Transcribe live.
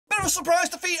of a surprise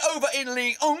defeat over in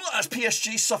Ligue 1 as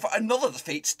PSG suffer another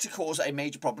defeat to cause a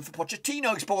major problem for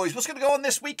Pochettino's boys. What's going to go on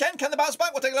this weekend? Can they bounce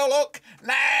back? We'll take a little look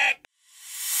next.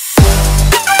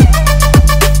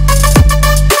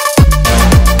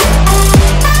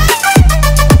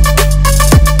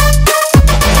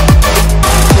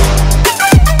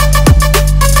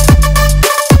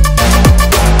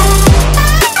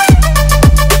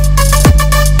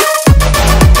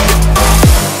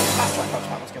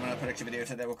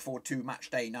 Today, look forward to match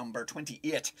day number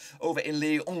 28 over in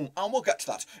Lyon, and we'll get to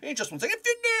that in just one second. If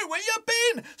you're new, where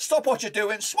you been? Stop what you're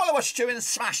doing, swallow what you're doing,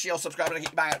 smash your subscribe and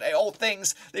keep back out all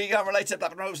things League related,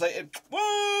 Blackburn Rose related,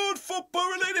 world football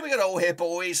related. We got all here,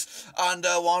 boys, and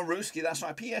one Ruski. That's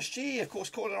right. PSG, of course,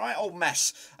 calling it right old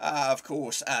mess. Of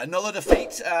course, another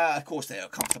defeat. Of course, they are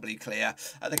comfortably clear.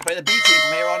 They can play the B team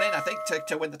from here on in, I think,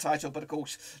 to win the title, but of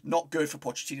course, not good for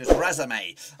Pochettino's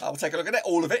resume. We'll take a look at it,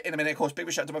 all of it, in a minute. Of course, big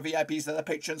shout out to my VIPs. They're the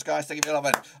patrons, guys. Thank you for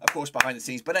loving, of course, behind the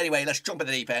scenes. But anyway, let's jump in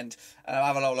the deep end and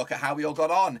have a little look at how we all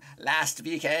got on last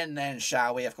weekend, then,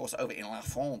 shall we? Of course, over in La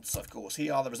France, of course.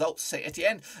 Here are the results.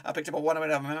 Saint-Étienne picked up a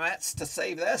 1-win over Metz to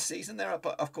save their season. They're up,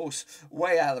 of course,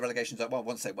 way out of the relegation zone. Well, I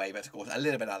won't say way, but of course, a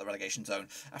little bit out of the relegation zone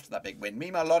after that big win.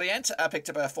 Meanwhile, Lorient picked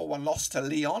up a 4-1 loss to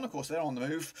Lyon. Of course, they're on the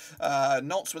move.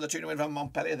 Nantes with a 2-0 win from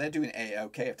Montpellier. They're doing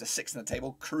A-OK after 6th in the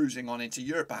table, cruising on into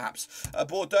Europe, perhaps.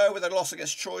 Bordeaux with a loss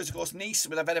against Troyes. Of course, Nice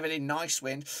with a very, very nice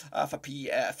win for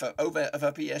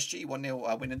PSG,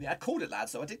 1-0 win in the. I called it,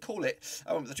 lads, though. I did call it.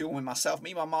 I went with the 2-1 win myself.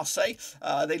 Meanwhile, Marseille,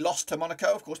 they lost to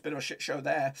Monaco. Of course, bit of a shit show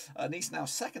there. Nice now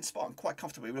second spot and quite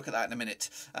comfortably. We'll look at that in a minute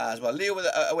as well. Lille with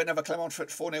a win over Clermont,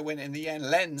 4-0 win in the end.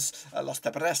 Lens lost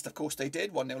to Brest. Of course, they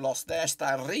did. 1-0 loss there.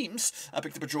 Stade Reims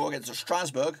picked up a draw against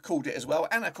Strasbourg. Called it as well.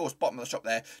 And, of course, bottom of the shop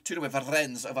there. 2-0 win for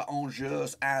Rennes over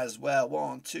Angers as well.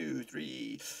 1, 2,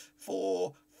 3,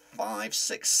 4, 5,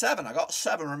 6, 7. I got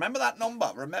 7. Remember that number.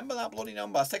 Remember that bloody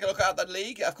number. Let's take a look at the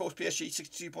league. Of course, PSG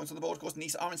 62 points on the board. Of course,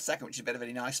 Nice are in second, which is very,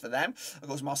 very nice for them. Of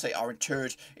course, Marseille are in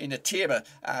third in the table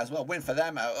as well. Win for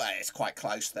them. It's quite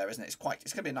close there, isn't it? It's going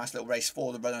to be a nice little race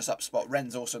for the runners-up spot.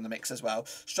 Rennes also in the mix as well.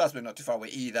 Strasbourg not too far away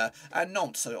either. And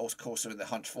Nantes are also, of course, in the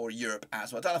hunt for Europe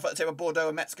as well. Down the table, Bordeaux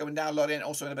and Metz going down. Lorient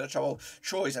also in a bit of trouble.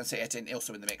 Troyes and Saint-Étienne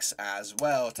also in the mix as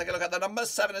well. Take a look at the numbers.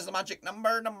 7 is the magic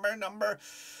number.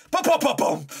 Let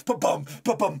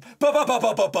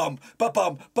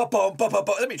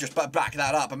me just back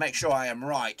that up and make sure I am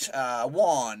right.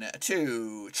 1,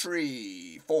 2,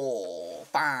 3, 4,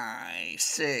 5,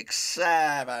 6,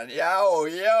 7. Yo,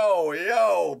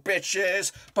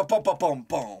 bitches.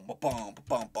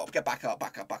 Get back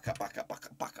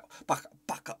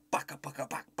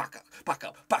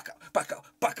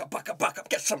up.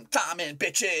 Get some time in,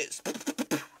 bitches.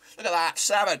 Look at that,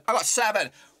 7. I got 7.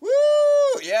 Woo!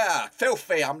 Yeah,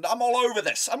 filthy. I'm all over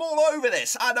this. I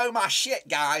know my shit,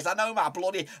 guys. I know my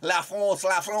bloody La France.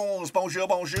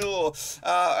 Bonjour.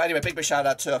 Anyway, big shout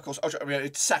out to, of course,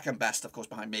 second best, of course,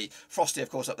 behind me. Frosty,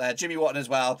 of course, up there. Jimmy Watton as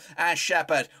well. And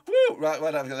Shepherd. Woo! Right,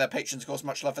 well, their patrons, of course,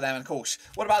 much love for them. And, of course,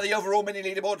 what about the overall mini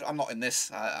leaderboard? I'm not in this.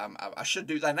 I should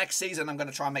do that next season. I'm going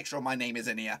to try and make sure my name is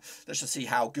in here. Just to see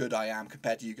how good I am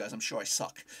compared to you guys. I'm sure I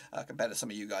suck compared to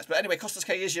some of you guys. But anyway, Costas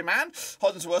K is your man.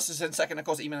 Hodden's Worst is in second. Of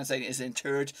course, Eman Zayn is in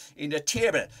third in the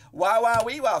table. Wow.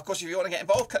 Of course, if you want to get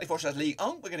involved, cut the League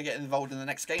on. We're going to get involved in the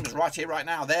next games right here, right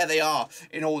now. There they are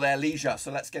in all their leisure.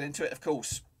 So let's get into it, of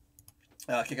course.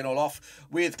 Kicking all off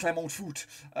with Clermont Foot.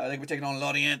 They're going to be taking on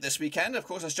Lorient this weekend. Of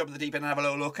course, let's jump in the deep end and have a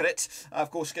little look at it.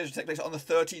 Of course, scheduled to take place on the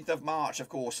 13th of March, of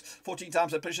course. 14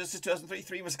 times at Since 2003,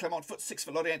 3 was Clermont Foot, 6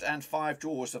 for Lorient, and 5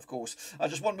 draws, of course.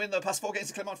 Just 1 win, the past 4 games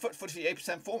of Clermont Foot,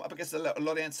 48% form up against the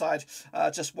Lorient side.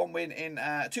 Just 1 win in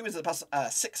 2 wins in the past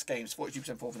 6 games,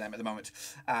 42% form for them at the moment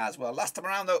as well. Last time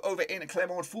around, though, over in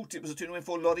Clermont Foot, it was a 2-0 win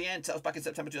for Lorient. That was back in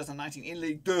September 2019 in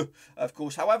Ligue 2, of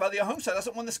course. However, the home side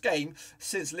hasn't won this game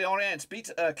since Lorient beat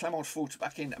Clermont Foot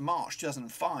back in March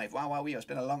 2005. Wow, it's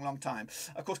been a long time.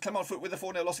 Of course, Clermont Foot with a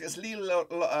 4-0 loss against Lille.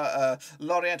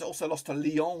 Lorient also lost to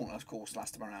Lyon, of course,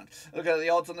 last time around. Look at the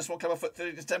odds on this one. Clermont Foot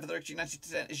 30-10 for the XG,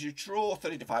 90% is your draw,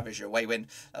 30-5 is your away win.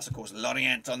 That's, of course,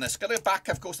 Lorient on this. Going back,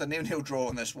 of course, the 0-0 draw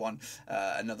on this one.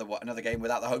 Another game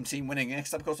without the home team winning.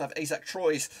 Next up, of course, I have AS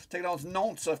Troyes taking on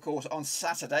Nantes, of course, on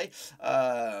Saturday.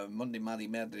 Monday,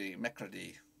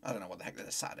 mercredi. I don't know what the heck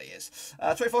this Saturday is.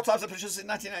 24 times the positions in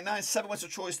 1999, 7 wins for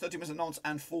Troyes, 13 wins for Nantes,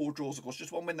 and 4 draws, of course.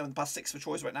 Just 1 win though in the past 6 for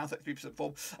Troyes right now, 33%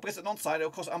 form. Up against the Nantes side,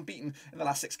 of course, unbeaten in the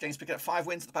last 6 games, picking up 5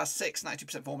 wins in the past 6,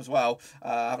 92% form as well.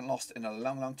 Haven't lost in a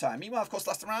long time. Meanwhile, of course,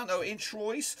 last time around, though, in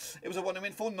Troyes, it was a 1-0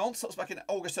 win for Nantes. That was back in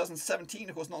August 2017.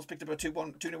 Of course, Nantes picked up a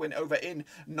 2-0 win over in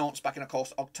Nantes back in, of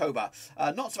course, October.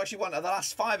 Nantes have actually won the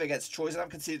last 5 against Troyes and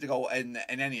haven't conceded a goal in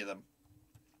any of them.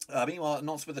 Meanwhile,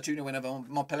 Nantes with a 2-0 win over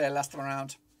Montpellier last time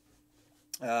around.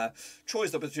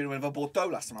 Troy's up with a 2-0 win over Bordeaux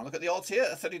last time around. Look at the odds here.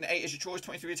 13-8 is your Troy's,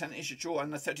 23-10 is your draw,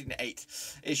 and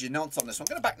 13-8 is your Nantes on this one.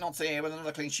 I'm going to back Nantes here with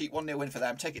another clean sheet, 1-0 win for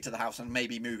them, take it to the house, and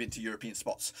maybe move into European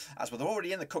spots as well. They're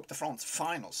already in the Coupe de France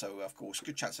final, so of course,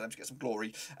 good chance for them to get some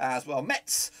glory as well.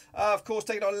 Metz, of course,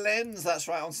 taking on Lens. That's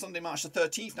right, on Sunday, March the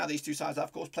 13th. Now, these two sides have,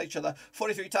 of course, played each other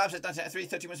 43 times since 1993,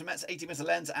 30 wins for Metz, 18 wins for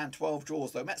Lens, and 12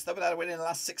 draws, though. Metz, though, without a win in the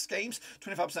last 6 games,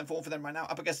 25% form for them right now,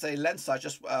 up against a Lens side,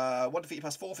 just 1 defeat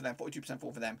past 4 for them, 42%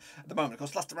 form for them at the moment. Of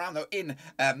course, last round, though, in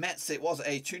Metz, it was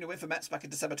a 2-0 win for Metz back in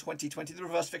December 2020. The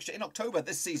reverse fixture in October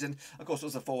this season, of course,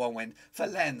 was a 4-1 win for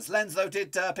Lens. Lens, though,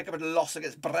 did pick up a loss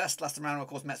against Brest last round. Of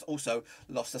course, Metz also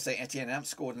lost to Saint-Étienne and haven't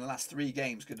scored in the last 3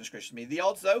 games. Goodness gracious me. The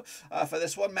odds, though, for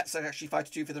this one, Metz are actually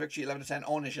 5-2 for the victory, 11-10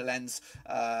 on is your Lens,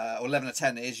 or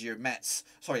 11-10 is your Metz.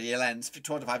 Sorry, your Lens.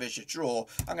 12-5 is your draw.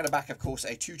 I'm going to back, of course,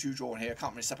 a 2-2 draw in here. I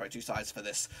can't really separate two sides for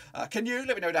this. Can you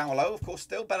let me know down below? Of course,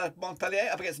 still better Montpellier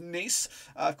up against Nice.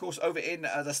 Of course, over in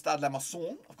the Stade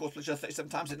of course, played 37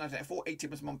 times in 1994, 18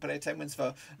 wins for Montpellier, 10 wins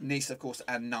for Nice, of course,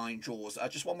 and 9 draws.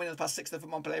 Just 1 win in the past 6 for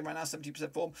Montpellier right now,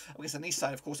 70% form. Against the Nice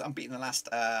side, of course, unbeaten in the last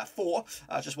 4.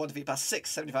 Just 1 defeat past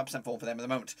 6, 75% form for them at the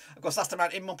moment. Of course, last time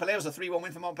out in Montpellier was a 3-1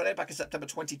 win for Montpellier back in September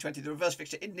 2020. The reverse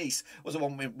fixture in Nice was a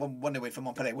 1-0 win for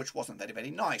Montpellier, which wasn't very,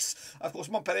 very nice. Of course,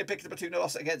 Montpellier picked up a 2-0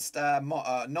 loss against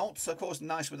Nantes. Of course,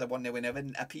 Nice with a 1-0 win over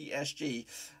a PSG,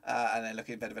 and they're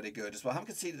looking very, very good as well. Haven't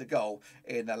conceded a goal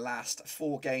in the last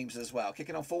 4 games as well.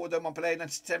 Kicking on forward, though, Montpellier,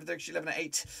 19-10 for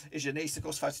 11-8 is your Nice. Of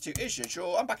course, 5-2 is your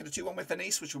draw. I'm back at a 2-1 win for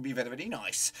Nice, which will be very, very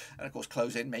nice. And, of course,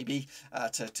 close in, maybe,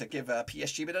 to give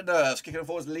PSG a bit of nerves. Kicking on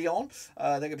forward is Lyon.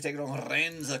 They're going to be taking on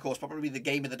Rennes, of course, probably the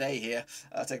game of the day here.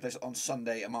 Taking place on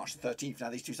Sunday, March the 13th. Now,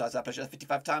 these two sides have played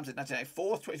 55 times in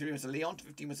 1994, 23 wins for Lyon,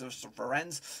 15 wins for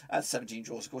Rennes, and 17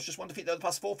 draws, of course. Just 1 defeat, though, the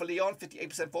past 4 for Lyon,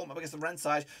 58% form up against the Rennes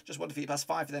side. Just 1 defeat, past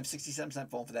 5 for them, 67%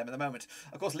 form for them at the moment.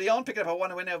 Of course, Lyon picking up a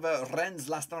 1-0 win over Rennes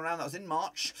last time around. That was in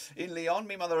March in Lyon.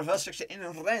 Meanwhile, the reverse fixture in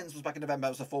Rennes was back in November.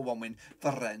 It was a 4-1 win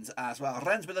for Rennes as well.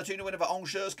 Rennes with a 2-0 win over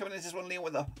Angers. Coming into this one, Lyon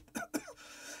with a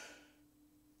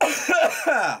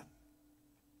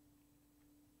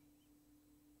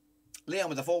Lyon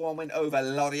with a 4-1 win over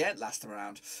Lorient last time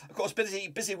around. Of course,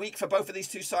 busy week for both of these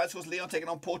two sides. Of course, Lyon taking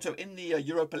on Porto in the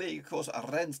Europa League. Of course,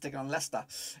 Rennes taking on Leicester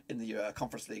in the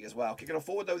Conference League as well. Kicking on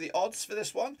forward, though, the odds for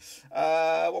this one.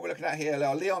 What we're looking at here,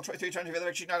 Lyon 23-20 for the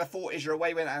victory. 9-4 is your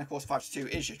away win, and of course 5-2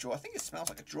 is your draw. I think it smells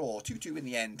like a draw. 2-2 in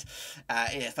the end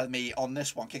here for me on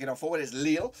this one. Kicking on forward is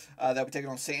Lille. They'll be taking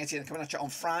on Saint-Étienne coming at you on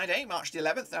Friday, March the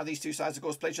 11th. Now, these two sides, of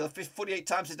course, played each other 48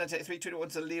 times since 1983. 21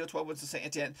 to Lille, 12 wins to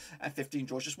Saint-Étienne, and 15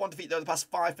 draws. Just 1 defeat, though, the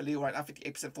past 5 for Lille right now,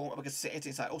 58% form up against the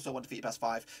Saint-Étienne side. Also 1 defeat past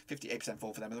 5, 58%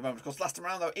 form for them at the moment. Of course, last time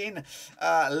around, though, in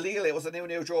Lille, it was a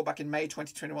 0-0 draw back in May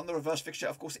 2021. The reverse fixture,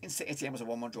 of course, in Saint-Étienne was a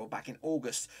 1-1 draw back in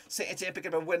August. Saint-Étienne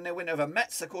picking up a 1-0 win over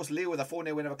Metz. Of course, Lille with a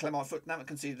 4-0 win over Clermont. Haven't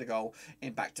conceded a goal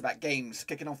in back-to-back games.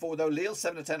 Kicking on forward, though, Lille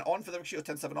 7-10 on for the victory, or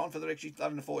 10-7 on for the victory.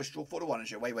 11-4 is draw, 4-1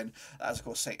 is your away win. That's, of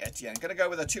course, Saint-Étienne. Going to go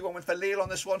with a 2-1 win for Lille on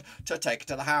this one to take it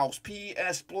to the house.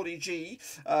 PS Bloody G.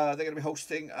 They're going to be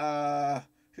hosting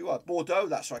who are Bordeaux,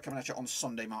 that's right, coming at you on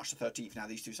Sunday, March the 13th. Now,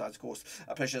 these two sides, of course,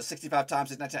 played 65 times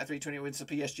since 1993, 20 wins for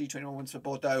PSG, 21 wins for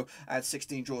Bordeaux, and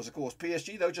 16 draws, of course.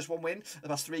 PSG, though, just 1 win the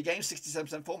past 3 games,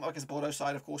 67% form. Against the Bordeaux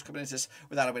side, of course, coming into this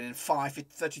without a win in 5,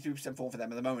 33% form for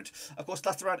them at the moment. Of course,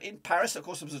 last round in Paris, of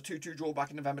course, it was a 2-2 draw back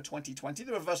in November 2020.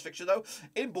 The reverse fixture, though,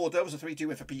 in Bordeaux was a 3-2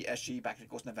 win for PSG back in, of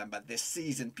course, November this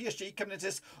season. PSG coming into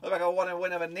this with like a 1-0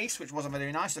 win over Nice, which wasn't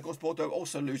very nice. Of course, Bordeaux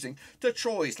also losing to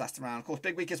Troyes last round. Of course,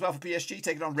 big week as well for PSG,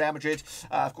 taking on Real Madrid.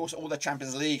 Of course, all the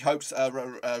Champions League hopes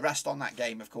rest on that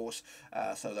game, of course.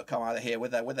 So they'll come out of here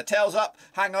with the tails up,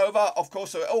 hangover, of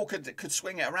course. So it all could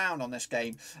swing it around on this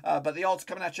game. But the odds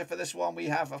coming at you for this one, we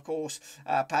have, of course,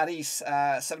 Paris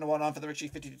 7-1 on for the victory.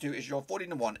 52 is your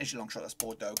 14-1 is your long shot. That's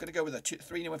Bordeaux. Going to go with a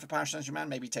 3-0 win for Paris Saint-Germain.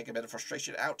 Maybe take a bit of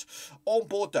frustration out on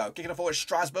Bordeaux. Kicking it forward,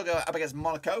 Strasbourg up against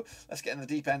Monaco. Let's get in the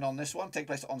deep end on this one. Take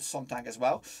place on Sonntag as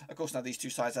well. Of course, now these two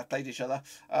sides have played each other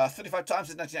 35 times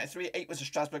since 1993. 8 wins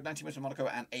for Strasbourg, 19 wins for Monaco,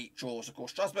 and 8 draws. Of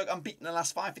course, Strasbourg unbeaten in the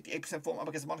last 5, 58% form up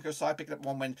against the Monaco side, picking up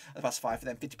 1 win the past 5 for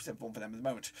them, 50% form for them at the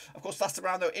moment. Of course, last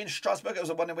round, though, in Strasbourg, it was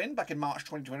a 1-0 win back in March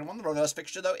 2021. The reverse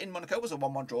fixture, though, in Monaco was a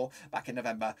 1-1 draw back in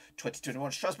November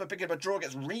 2021. Strasbourg picking up a draw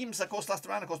against Reims, of course, last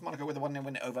round. Of course, Monaco with a 1-0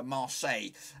 win over Marseille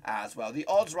as well. The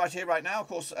odds right here, right now, of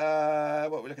course,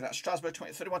 what we're looking at, Strasbourg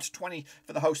 31-20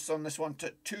 for the hosts on this one,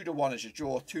 2-1 as your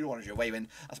draw, 2-1 as your away win.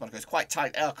 As Monaco is quite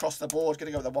tight across the board.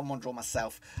 Going to go with a 1-1 draw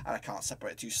myself, and I can't separate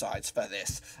separate two sides for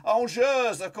this.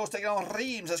 Angers, of course, taking on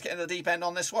Reims. Let's get into the deep end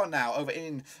on this one now. Over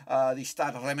in the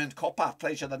Stade Raymond Coppa.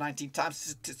 Played each other 19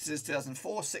 times since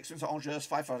 2004. 6 wins for Angers,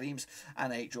 5 for Reims,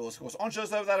 and 8 draws. Of course,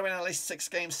 Angers over there to win at least 6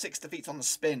 games, 6 defeats on the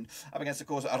spin. Up against, of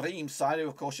course, a Reims side, who,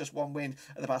 of course, just 1 win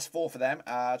in the past 4 for them.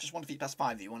 Just 1 defeat past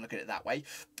 5, if you want to look at it that way.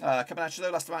 Coming at you,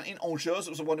 though, last time out in Angers. It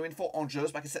was a 1 win for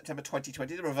Angers back in September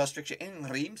 2020. The reverse fixture in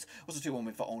Reims was a 2-1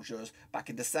 win for Angers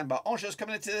back in December. Angers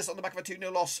coming into this on the back of a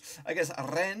 2-0 loss against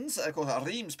Rennes. Of course,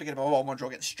 Reims picking up a 1-1 draw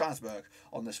against Strasbourg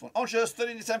on this one. Angers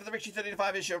 13-10 for the victory,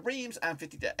 13-5 is your Reims, and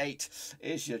 50-8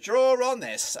 is your draw on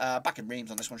this. Back in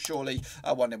Reims on this one, surely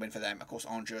a 1-0 win for them. Of course,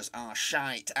 Angers are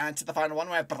shite. And to the final one,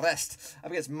 where Brest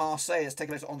up against Marseille has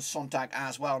taken place on Sonntag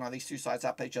as well. Now, these two sides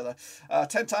have played each other 10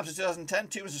 times in 2010.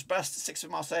 2 was Brest, 6 for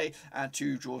Marseille, and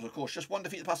 2 draws, of course. Just 1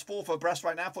 defeat the past 4 for Brest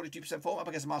right now, 42% form. Up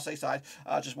against the Marseille side,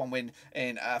 just 1 win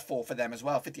in 4 for them as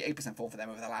well, 58% form for them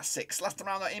over the last 6. Last time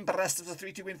around, in Brest, it was a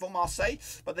 3-2 win for Marseille,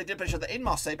 but they did play each other in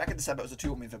Marseille back in December. It was a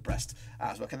 2-1 win for Brest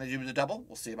as well. Can they do the double?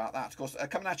 We'll see about that. Of course,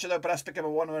 coming at you though, Brest picked up a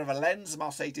 1 win over Lens.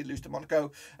 Marseille did lose to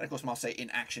Monaco, and of course, Marseille in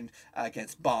action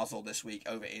against Basel this week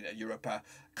over in Europa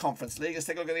Conference League. Let's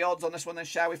take a look at the odds on this one then,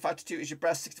 shall we? 5-2 is your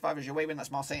Brest, 65 is your away win,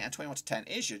 that's Marseille, and 21-10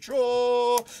 is your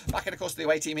draw. Back in, of course, the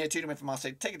away team here, 2-0 win for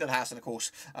Marseille. Take it to the house, and of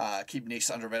course, keep Nice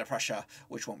under a bit of pressure,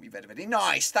 which won't be very, very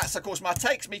nice. That's, of course, my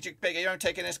takes. Meet you bigger. Your own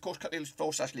take in this, of course, cut the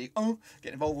 /Ligue 1.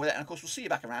 Get involved with it, and of course, we'll see you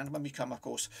back around when we come, of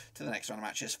course, to the next round of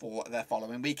matches for the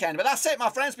following weekend. But that's it, my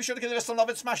friends. Be sure to give us some love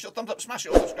and smash your thumbs up, smash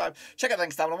your subscribe. Check out the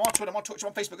links down below on Twitter, on Twitch,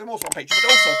 on Facebook, and also on Patreon.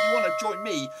 But also, if you want to join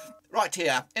me right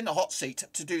here in the hot seat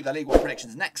to do the League 1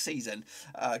 predictions next season,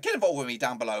 get involved with me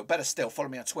down below. Better still, follow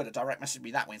me on Twitter, direct message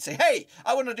me that way and say, hey,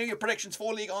 I want to do your predictions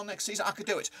for League 1 next season. I could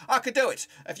do it. I could do it.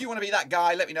 If you want to be that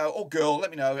guy, let me know, or girl,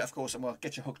 let me know, of course, and we'll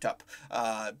get you hooked up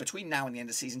between now and the end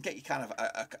of the season, get you kind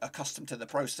of accustomed to the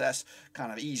process,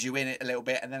 kind of ease you in it a little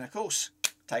bit, and then, of course,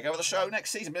 take over the show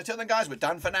next season. But until then, guys, we're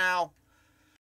done for now.